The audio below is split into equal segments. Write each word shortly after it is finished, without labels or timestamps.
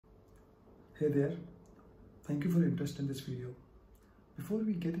Hey there, thank you for your interest in this video. Before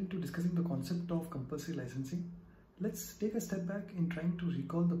we get into discussing the concept of compulsory licensing, let's take a step back in trying to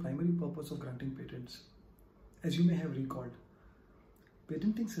recall the primary purpose of granting patents. As you may have recalled,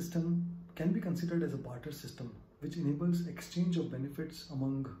 patenting system can be considered as a barter system which enables exchange of benefits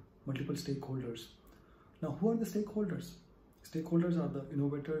among multiple stakeholders. Now, who are the stakeholders? Stakeholders are the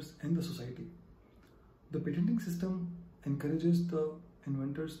innovators and the society. The patenting system encourages the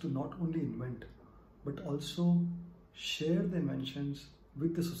inventors to not only invent but also share the inventions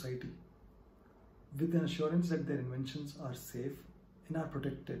with the society with the assurance that their inventions are safe and are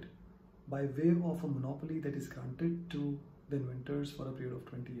protected by way of a monopoly that is granted to the inventors for a period of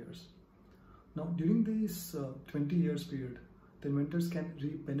 20 years. Now, during this 20 years period, the inventors can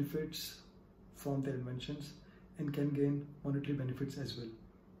reap benefits from their inventions and can gain monetary benefits as well.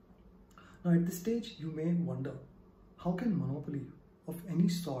 Now, at this stage, you may wonder, how can monopoly of any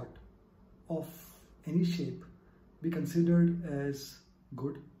sort, of any shape, be considered as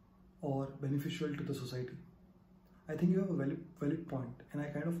good or beneficial to the society? I think you have a valid point, and I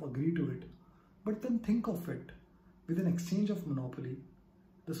kind of agree to it. But then think of it, with an exchange of monopoly,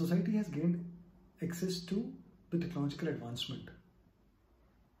 the society has gained access to the technological advancement,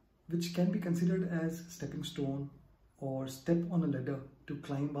 which can be considered as stepping stone or step on a ladder to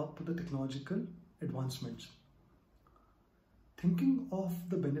climb up the technological advancements. Thinking of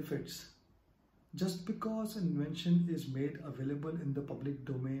the benefits, just because an invention is made available in the public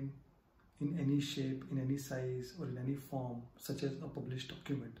domain in any shape, in any size, or in any form, such as a published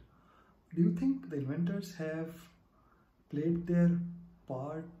document, do you think the inventors have played their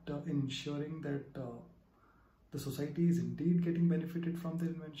part in ensuring that the society is indeed getting benefited from their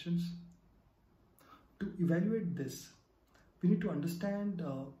inventions? To evaluate this, we need to understand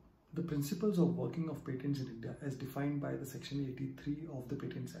the principles of working of patents in India as defined by the Section 83 of the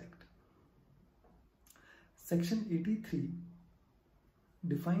Patents Act. Section 83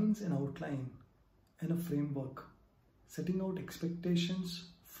 defines an outline and a framework setting out expectations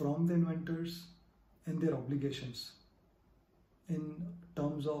from the inventors and their obligations in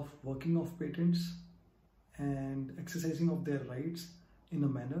terms of working of patents and exercising of their rights in a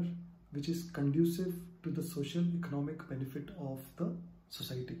manner which is conducive to the social economic benefit of the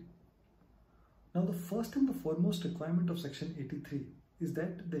society. Now, the first and the foremost requirement of Section 83 is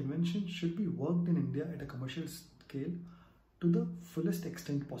that the invention should be worked in India at a commercial scale to the fullest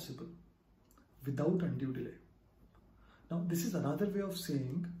extent possible, without undue delay. Now, this is another way of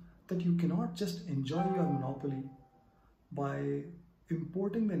saying that you cannot just enjoy your monopoly by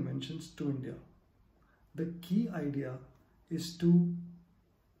importing the inventions to India. The key idea is to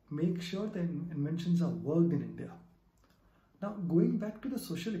make sure that inventions are worked in India. Now, going back to the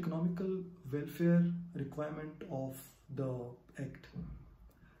social economical welfare requirement of the Act,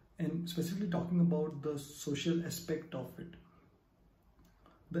 and specifically talking about the social aspect of it,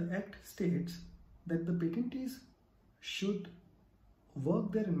 the Act states that the patentees should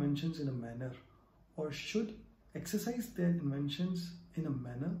work their inventions in a manner, or should exercise their inventions in a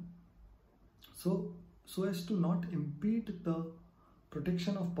manner so as to not impede the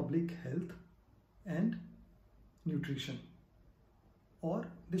protection of public health and nutrition, or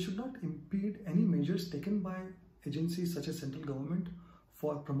they should not impede any measures taken by agencies such as central government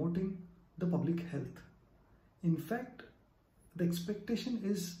for promoting the public health. In fact, the expectation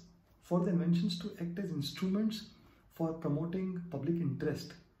is for the inventions to act as instruments for promoting public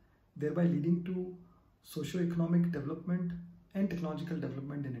interest, thereby leading to socio-economic development and technological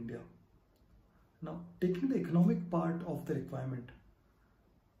development in India. Now, taking the economic part of the requirement,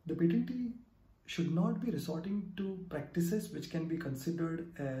 the patentee should not be resorting to practices which can be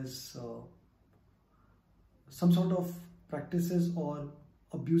considered as some sort of practices or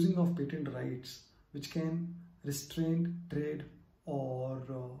abusing of patent rights which can restrain trade or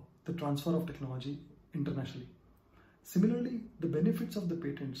the transfer of technology internationally. Similarly, the benefits of the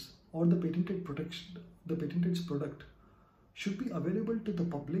patents or the patented product should be available to the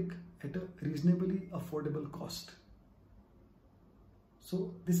public at a reasonably affordable cost.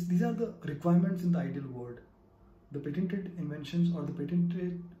 So these are the requirements in the ideal world. The patented inventions or the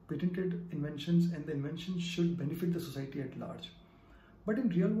patented inventions and the inventions should benefit the society at large. But in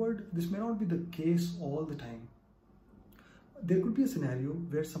real world, this may not be the case all the time. There could be a scenario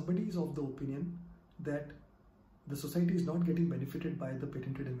where somebody is of the opinion that the society is not getting benefited by the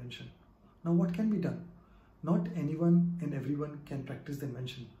patented invention. Now, what can be done? Not anyone and everyone can practice the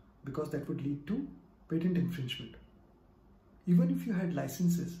invention, because that would lead to patent infringement. Even if you had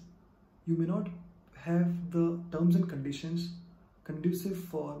licenses, you may not have the terms and conditions conducive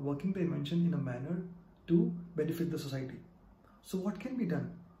for working the invention in a manner to benefit the society. So what can be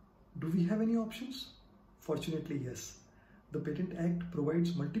done? Do we have any options? Fortunately, yes. The Patent Act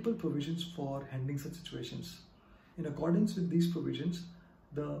provides multiple provisions for handling such situations. In accordance with these provisions,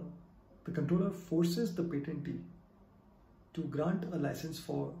 the controller forces the patentee to grant a license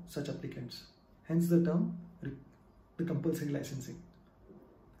for such applicants. Hence the term, the compulsory licensing.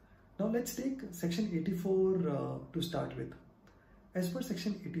 Now let's take section 84 to start with. As per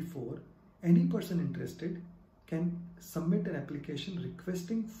section 84, any person interested can submit an application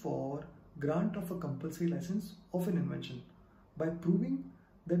requesting for grant of a compulsory license of an invention by proving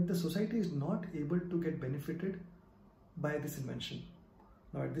that the society is not able to get benefited by this invention.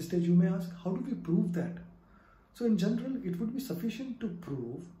 Now at this stage you may ask, how do we prove that? So in general, it would be sufficient to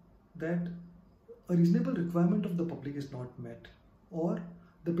prove that a reasonable requirement of the public is not met, or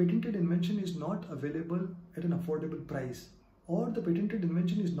the patented invention is not available at an affordable price, or the patented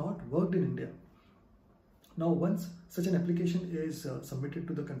invention is not worked in India. Now once such an application is submitted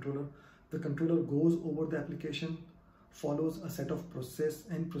to the controller goes over the application, follows a set of process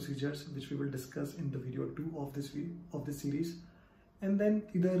and procedures which we will discuss in the video 2 of this series, and then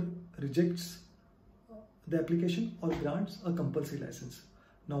either rejects the application or grants a compulsory license.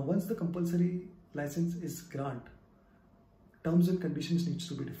 Now once the compulsory license is granted, terms and conditions needs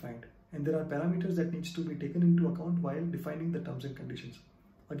to be defined, and there are parameters that needs to be taken into account while defining the terms and conditions.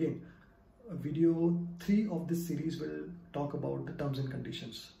 Again, video 3 of this series will talk about the terms and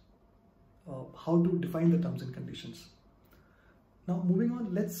conditions, how to define the terms and conditions. Now moving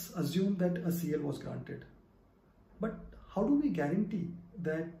on, let's assume that a CL was granted. But how do we guarantee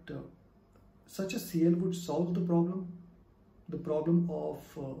that such a CL would solve the problem of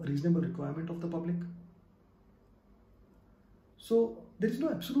reasonable requirement of the public? So there is no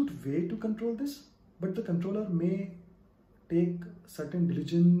absolute way to control this, but the controller may take certain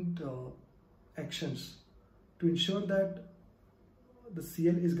diligent actions to ensure that the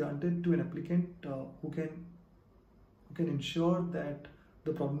CL is granted to an applicant who can ensure that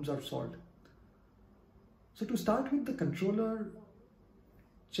the problems are solved. So to start with, the controller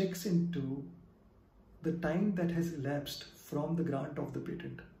checks into the time that has elapsed from the grant of the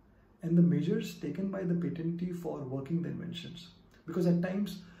patent and the measures taken by the patentee for working the inventions. Because at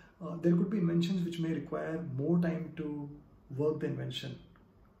times there could be inventions which may require more time to work the invention,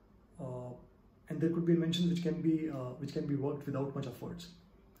 and there could be inventions which can be worked without much efforts.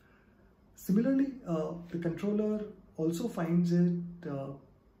 Similarly, the controller also finds it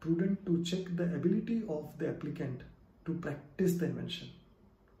prudent to check the ability of the applicant to practice the invention,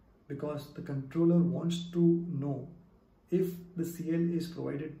 because the controller wants to know if the CL is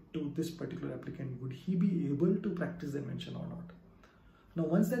provided to this particular applicant, would he be able to practice the invention or not. Now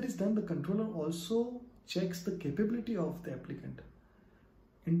once that is done, the controller also checks the capability of the applicant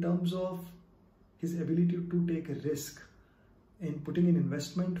in terms of his ability to take a risk in putting in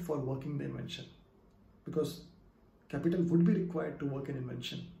investment for working the invention, because capital would be required to work an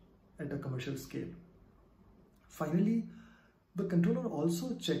invention at a commercial scale. Finally, the controller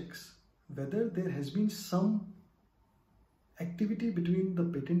also checks whether there has been some activity between the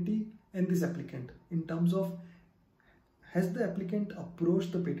patentee and this applicant in terms of, has the applicant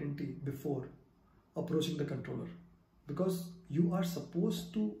approached the patentee before approaching the controller? Because you are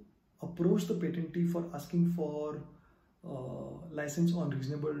supposed to approach the patentee for asking for license on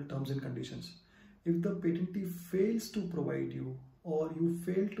reasonable terms and conditions. If the patentee fails to provide you, or you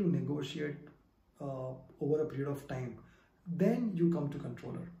fail to negotiate over a period of time, then you come to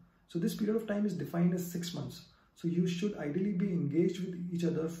controller. So this period of time is defined as 6 months. So you should ideally be engaged with each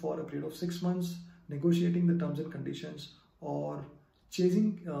other for a period of 6 months, negotiating the terms and conditions or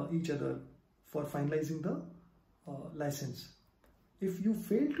chasing each other for finalizing the license. If you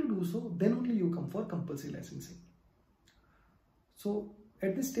fail to do so, then only you come for compulsory licensing. So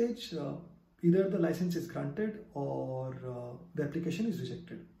at this stage, either the license is granted or the application is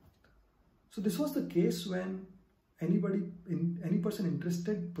rejected. So this was the case when any person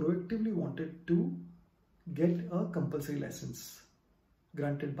interested proactively wanted to get a compulsory license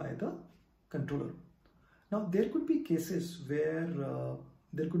granted by the controller. Now there could be cases where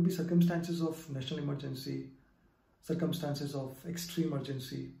there could be circumstances of national emergency, circumstances of extreme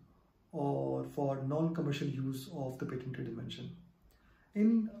urgency, or for non-commercial use of the patented invention.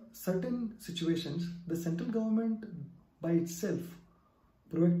 In certain situations, the central government by itself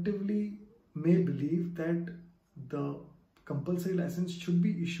proactively may believe that the compulsory license should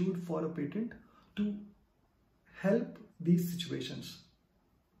be issued for a patent to help these situations.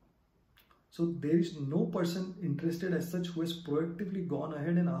 So there is no person interested as such who has proactively gone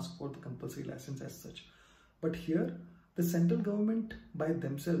ahead and asked for the compulsory license as such. But here, the central government by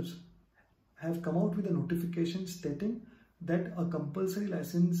themselves have come out with a notification stating that a compulsory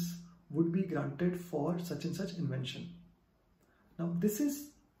license would be granted for such and such invention. Now this is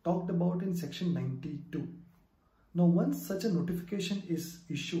talked about in section 92. Now once such a notification is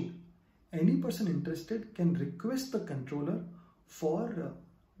issued, any person interested can request the controller for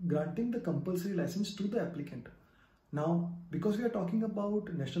granting the compulsory license to the applicant. Now, because we are talking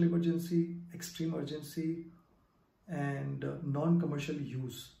about national emergency, extreme urgency, and non-commercial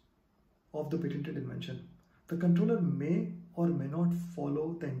use of the patented invention, the controller may or may not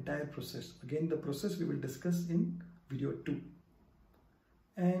follow the entire process. Again, the process we will discuss in video 2,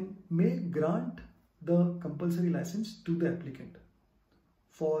 and may grant the compulsory license to the applicant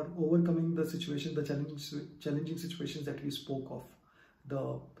for overcoming the situation, the challenging situations that we spoke of,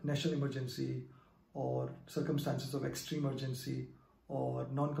 the national emergency or circumstances of extreme urgency or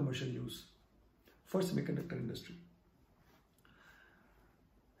non-commercial use for semiconductor industry.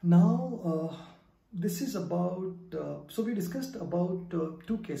 Now, this is about, so we discussed about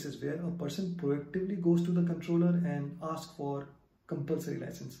 2 cases where a person proactively goes to the controller and asks for compulsory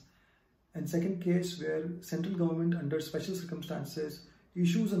license. And second case where central government under special circumstances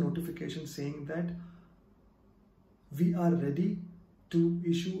issues a notification saying that we are ready to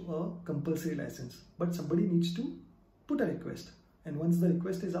issue a compulsory license, but somebody needs to put a request. And once the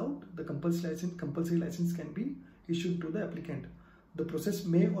request is out, the compulsory license can be issued to the applicant. The process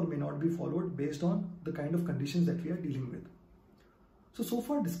may or may not be followed based on the kind of conditions that we are dealing with. So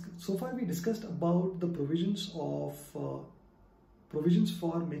far we discussed about the provisions for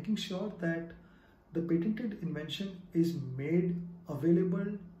making sure that the patented invention is made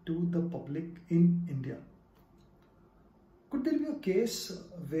available to the public in India. Could there be a case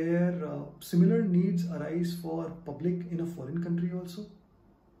where similar needs arise for public in a foreign country also?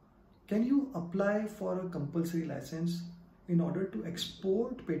 Can you apply for a compulsory license in order to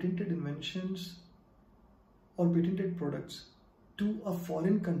export patented inventions or patented products to a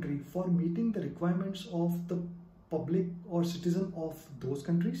foreign country for meeting the requirements of the public or citizen of those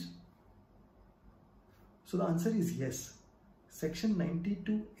countries? So the answer is yes. Section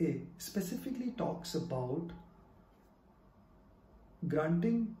 92A specifically talks about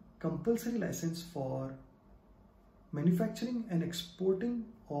granting compulsory license for manufacturing and exporting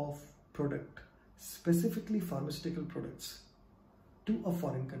of product, specifically pharmaceutical products, to a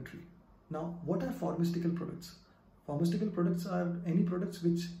foreign country. Now, what are pharmaceutical products? Pharmaceutical products are any products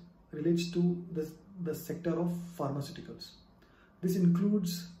which relates to the sector of pharmaceuticals. This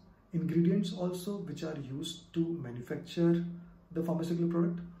includes ingredients also which are used to manufacture the pharmaceutical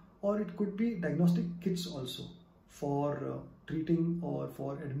product, or it could be diagnostic kits also for treating or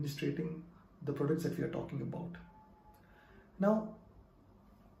for administrating the products that we are talking about. Now,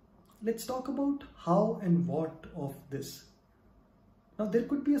 let's talk about how and what of this. Now, there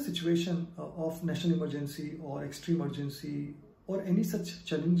could be a situation of national emergency or extreme urgency or any such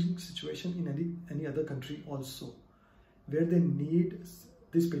challenging situation in any other country also, where they need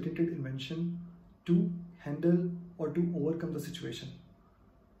this patented invention to handle or to overcome the situation.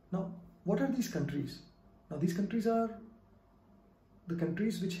 Now, what are these countries? Now, these countries are the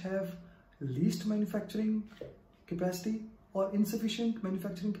countries which have least manufacturing capacity or insufficient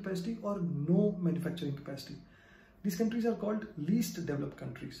manufacturing capacity or no manufacturing capacity. These countries are called least developed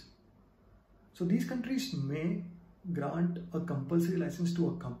countries. So these countries may grant a compulsory license to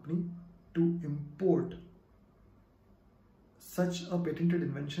a company to import such a patented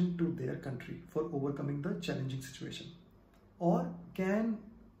invention to their country for overcoming the challenging situation, or can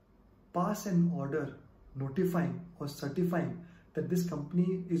pass an order notifying or certifying that this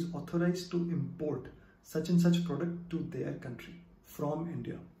company is authorized to import such and such product to their country from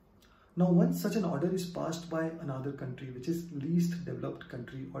India. Now, once such an order is passed by another country, which is least developed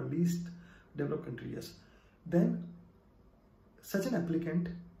country or least developed country, yes, then such an applicant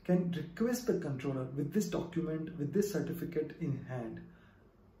can request the controller with this document, with this certificate in hand,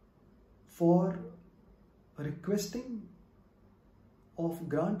 for requesting of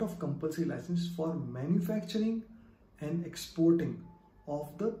grant of compulsory license for manufacturing and exporting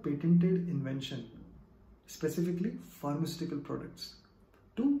of the patented invention, specifically pharmaceutical products,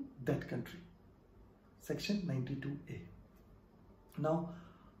 to that country. Section 92A. Now,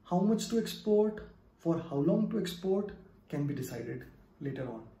 how much to export, for how long to export, can be decided later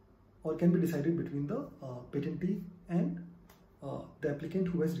on, or can be decided between the patentee and the applicant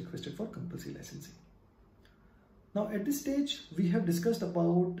who has requested for compulsory licensing. Now, at this stage, we have discussed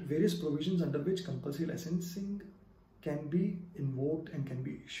about various provisions under which compulsory licensing can be invoked and can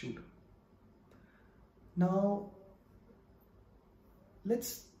be issued. Now,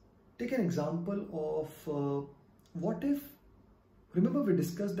 let's take an example of what if, remember we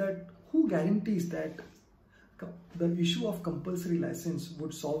discussed that who guarantees that the issue of compulsory license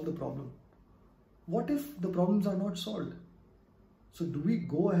would solve the problem. What if the problems are not solved? So do we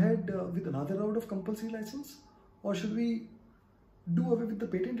go ahead with another route of compulsory license, or should we do away with the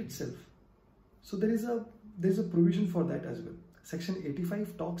patent itself? So there is a provision for that as well. Section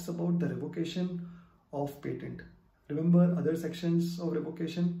 85 talks about the revocation of patent. Remember other sections of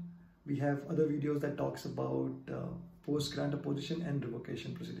revocation? We have other videos that talks about post-grant opposition and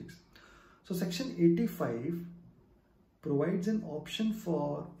revocation proceedings. So section 85 provides an option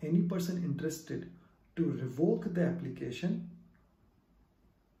for any person interested to revoke the application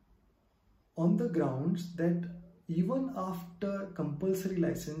on the grounds that even after compulsory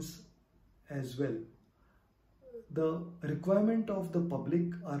license as well, the requirement of the public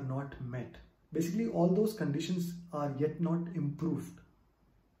are not met. Basically, all those conditions are yet not improved.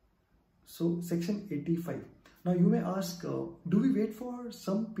 So section 85. Now you may ask, do we wait for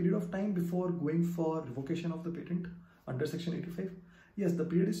some period of time before going for revocation of the patent under section 85? Yes, the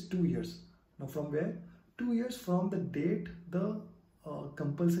period is 2 years. Now from where? 2 years from the date the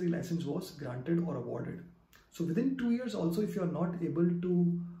compulsory license was granted or awarded. So within 2 years also, if you are not able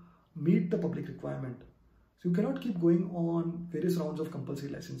to meet the public requirement, so you cannot keep going on various rounds of compulsory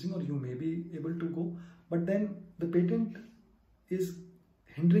licensing, or you may be able to go, but then the patent is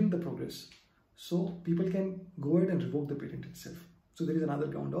hindering the progress. So people can go ahead and revoke the patent itself. So there is another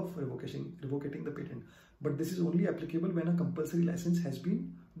ground of revocating the patent. But this is only applicable when a compulsory license has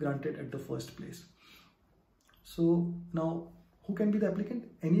been granted at the first place. So now, who can be the applicant?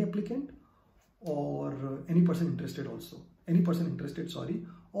 Any applicant, or any person interested also. Any person interested, sorry,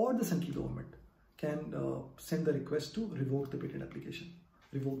 or the central government can send the request to revoke the patent application.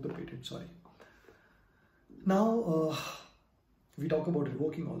 Revoke the patent, sorry. Now, we talk about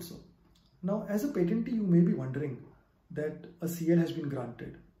revoking also. Now, as a patentee, you may be wondering that a CL has been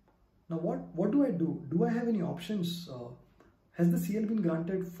granted. Now, what do I do? Do I have any options? Has the CL been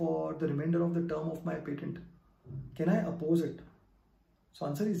granted for the remainder of the term of my patent? Can I oppose it? So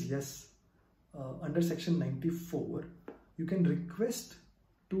answer is yes. Under section 94, you can request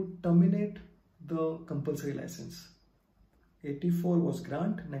to terminate the compulsory license. 84 was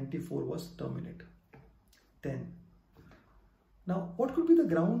grant, 94 was terminate. 10. Now, what could be the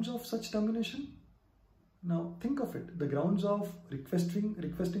grounds of such termination? Now, think of it. The grounds of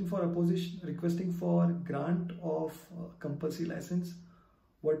requesting for opposition, requesting for grant of compulsory license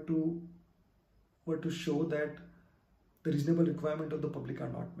were to show that the reasonable requirement of the public are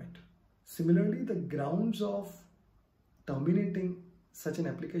not met. Similarly, the grounds of terminating such an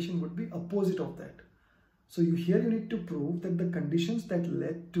application would be opposite of that. So here you need to prove that the conditions that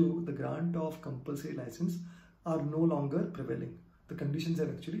led to the grant of compulsory license are no longer prevailing. The conditions have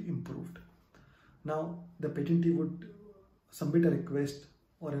actually improved. Now, the patentee would submit a request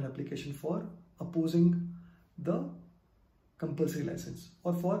or an application for opposing the compulsory license,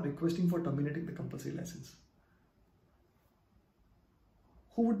 or for requesting for terminating the compulsory license.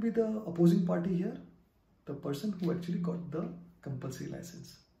 Who would be the opposing party here? The person who actually got the compulsory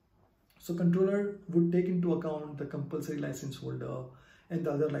license. So controller would take into account the compulsory license holder and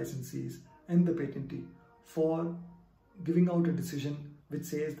the other licensees and the patentee for giving out a decision which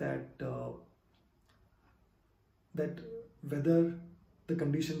says that whether the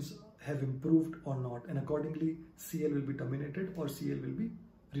conditions have improved or not, and accordingly CL will be terminated or CL will be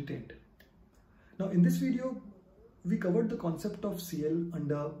retained. Now in this video, we covered the concept of CL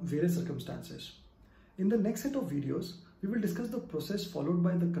under various circumstances. In the next set of videos, we will discuss the process followed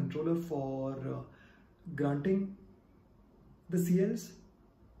by the controller for granting the CLs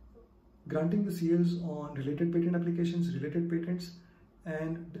on related patent applications, related patents,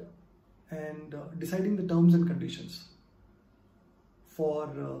 and deciding the terms and conditions for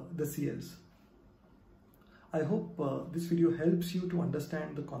the CLs. I hope this video helps you to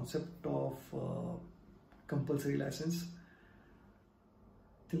understand the concept of compulsory license.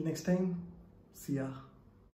 Till next time, see ya.